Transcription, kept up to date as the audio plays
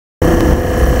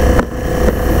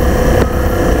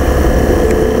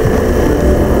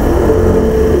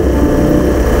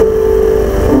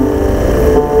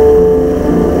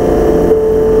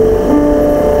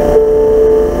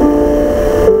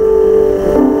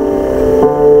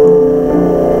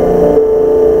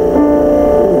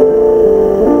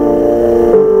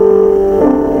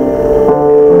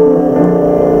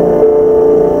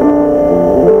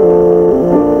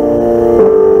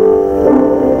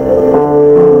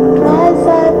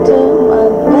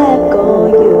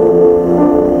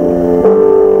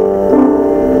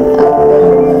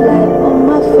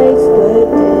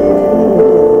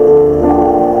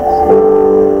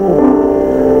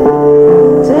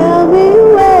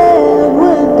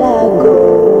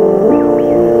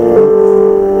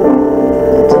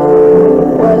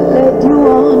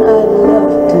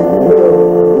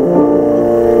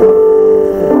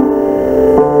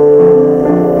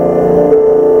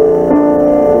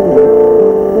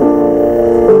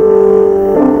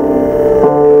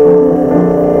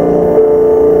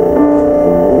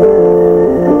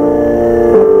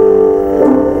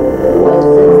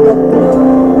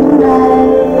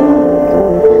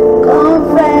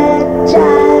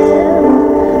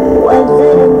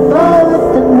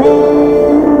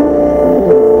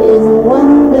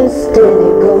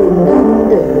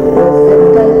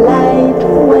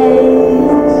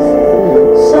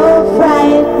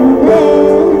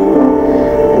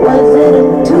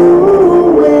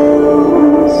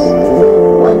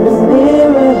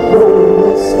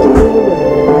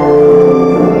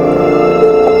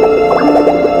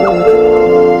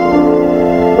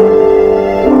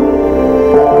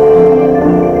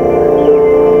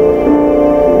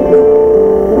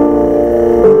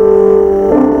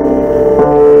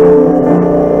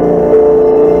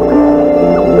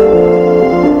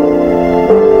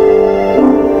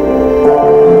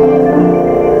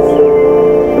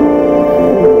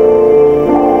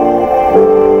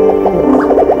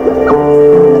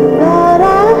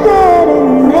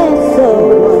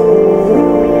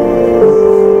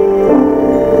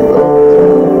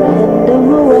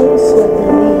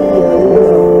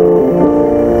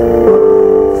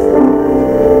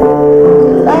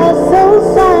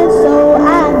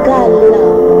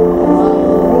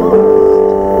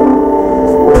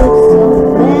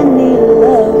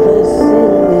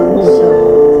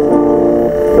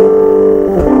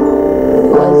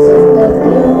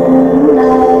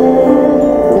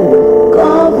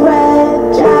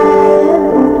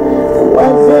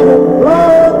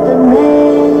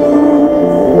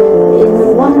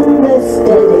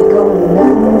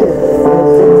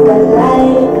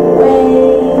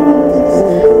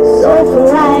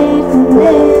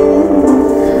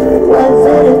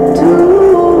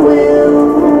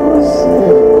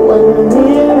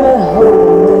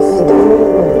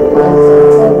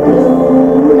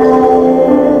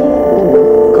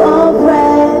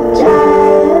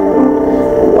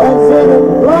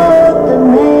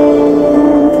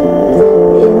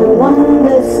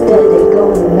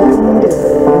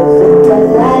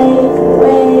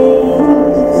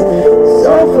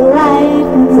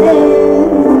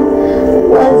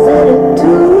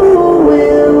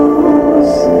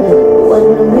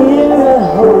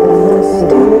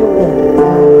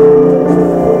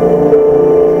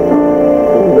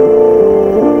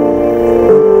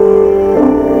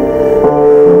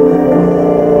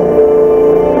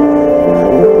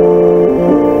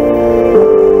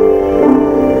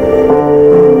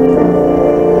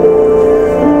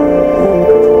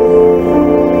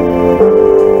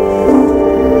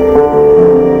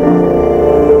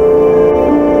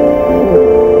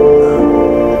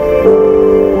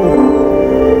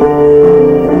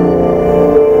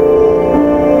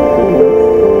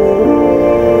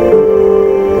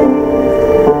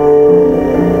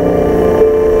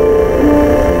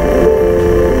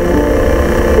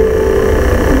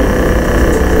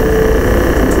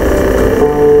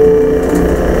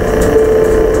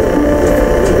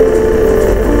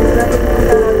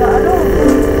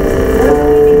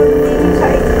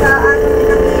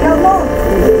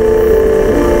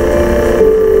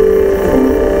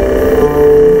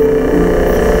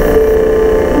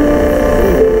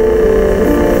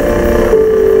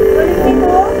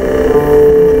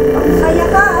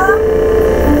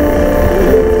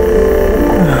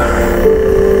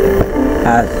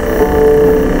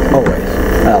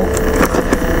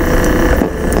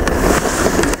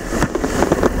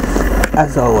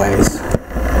always.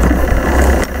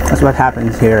 That's what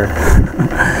happens here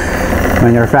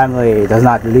when your family does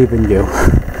not believe in you.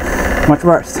 Much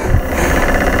worse.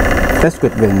 This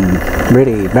could have been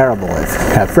really bearable if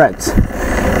you have friends,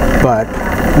 but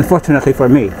unfortunately for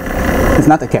me, it's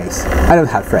not the case. I don't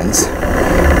have friends.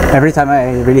 Every time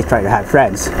I really try to have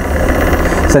friends,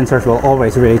 censors will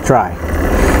always really try.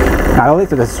 Not only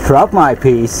to disrupt my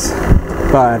peace,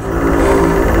 but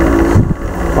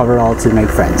overall to make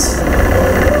friends.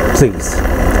 Please,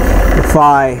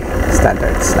 defy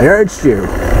standards. I urge you,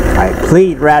 I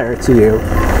plead rather to you,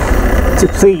 to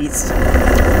please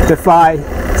defy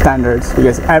standards,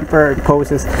 because Emperor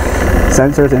imposes,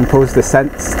 censors impose the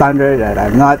standard that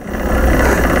I'm not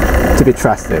to be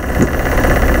trusted.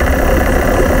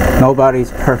 Nobody's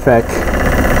perfect.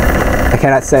 I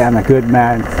cannot say I'm a good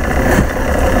man.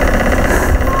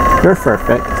 You're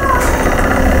perfect.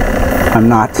 I'm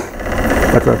not.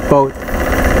 But we're both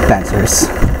dancers.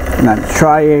 And I'm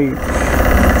trying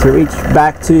to reach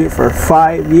back to you for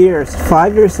 5 years.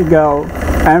 5 years ago,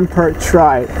 Emperor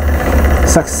tried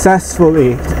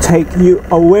successfully to take you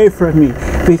away from me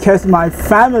because my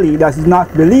family does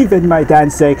not believe in my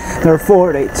dancing.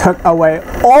 Therefore, they took away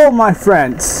all my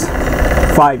friends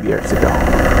 5 years ago.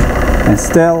 And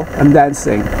still, I'm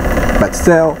dancing. But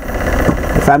still,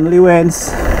 the family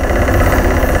wins.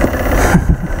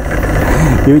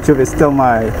 YouTube is still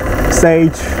my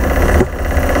stage.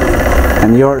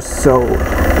 And you're so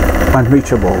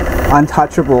unreachable,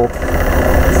 untouchable,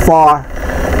 far,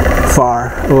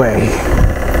 far away.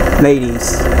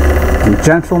 Ladies and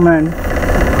gentlemen,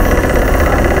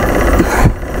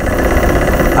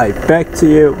 I beg to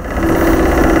you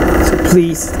to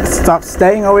please stop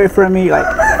staying away from me like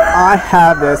I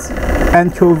have this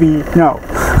NCOV. No.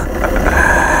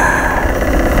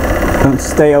 Don't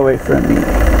stay away from me.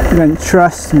 Even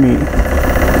trust me.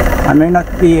 I may not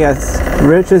be as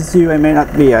rich as you, I may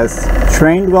not be as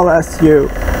trained well as you,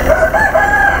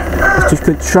 but you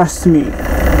could trust me,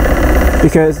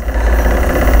 because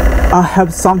I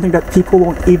have something that people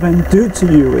won't even do to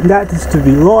you, and that is to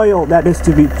be loyal, that is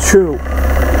to be true,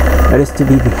 that is to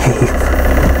be behave.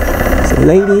 So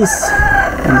ladies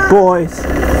and boys,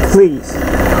 please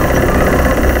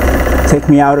take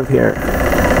me out of here.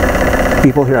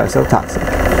 People here are so toxic.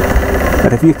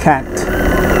 But if you can't,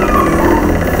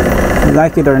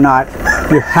 like it or not,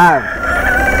 you have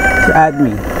to add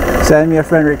me. Send me a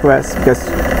friend request, because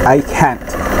I can't.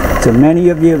 To many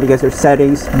of you, because your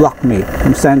settings block me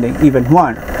from sending even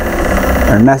one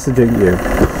or messaging you.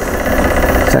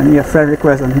 Send me a friend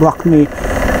request and block me.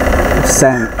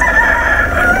 Send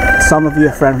some of you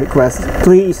a friend request.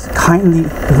 Please kindly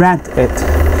grant it.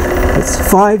 It's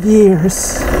 5 years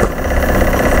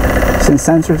since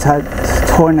censors had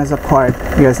torn us apart,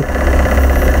 because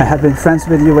I have been friends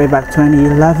with you way back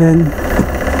 2011.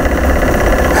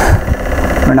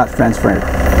 We're not friends for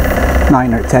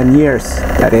 9 or 10 years,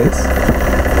 that is,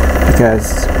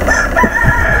 because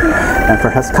Emperor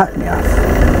has cut me off.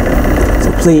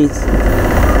 So please,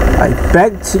 I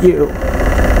beg to you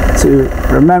to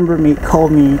remember me, call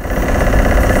me.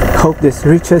 Hope this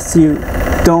reaches you.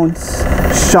 Don't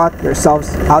shut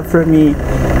yourselves out for me.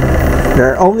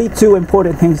 There are only 2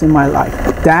 important things in my life: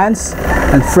 dance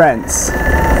and friends.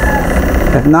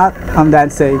 If not, I'm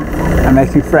dancing, I'm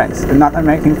making friends. If not, I'm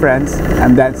making friends,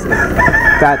 I'm dancing.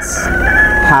 That's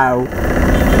how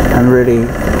I'm really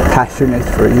passionate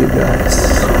for you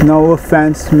guys. No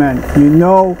offense meant. You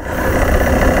know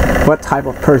what type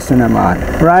of person am I,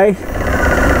 right?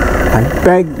 I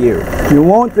beg you, you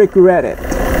won't regret it.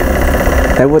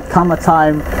 There would come a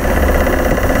time,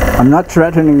 I'm not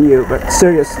threatening you, but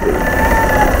seriously,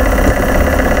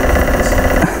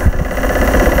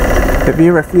 if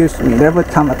you refuse me, there would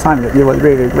come a time that you will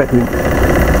really regret you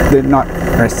did not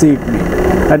receive me.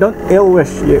 I don't ill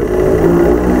wish you,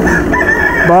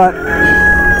 but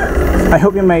I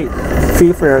hope you may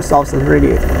feel for yourselves that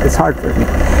really it's hard for me.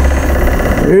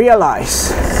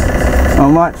 Realize how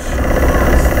much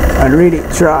I really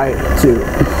try to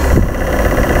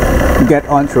get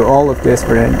on through all of this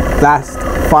for the last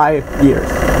 5 years.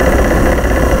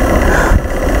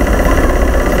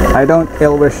 I don't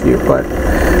ill wish you, but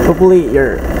hopefully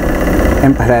you're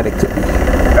empathetic to me,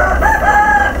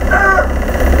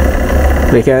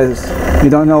 because you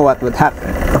don't know what would happen.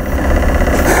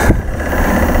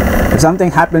 If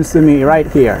something happens to me right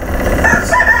here,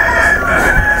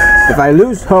 if I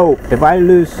lose hope, if I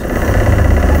lose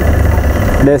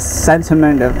this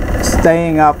sentiment of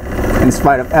staying up in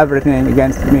spite of everything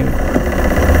against me,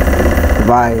 if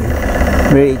I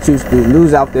really choose to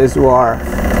lose out this war,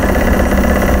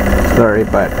 sorry,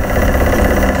 but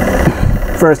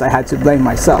first I had to blame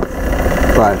myself.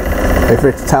 But If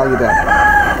I tell you that,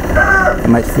 I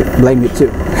might blame you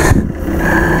too.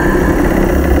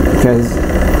 Because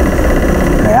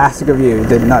I ask of you,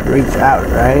 did not reach out,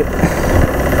 right?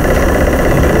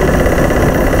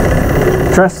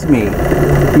 Trust me,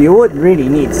 you would really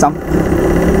need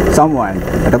someone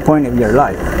at a point of your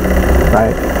life,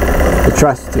 right, to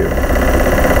trust you.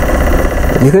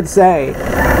 You could say,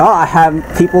 oh, I have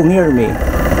people near me.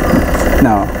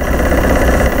 No.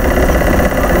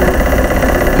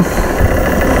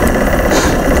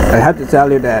 I have to tell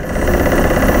you that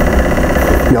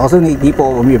you also need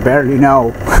people whom you barely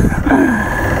know.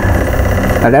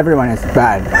 Not everyone is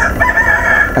bad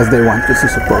as they want to be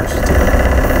supposed to.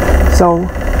 So,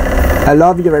 I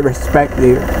love you, I respect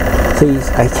you. Please,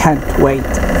 I can't wait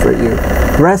for you.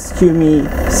 Rescue me,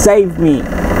 save me.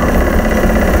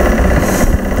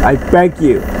 I beg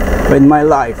you, with my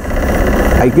life,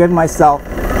 I give myself,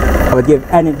 I would give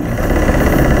anything,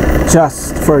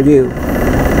 just for you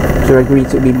to agree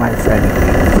to be my friend.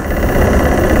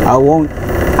 I won't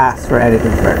ask for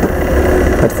anything further,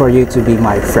 but for you to be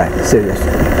my friend,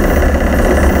 seriously.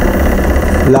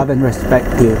 Love and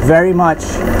respect you very much.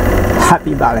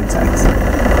 Happy Valentine's.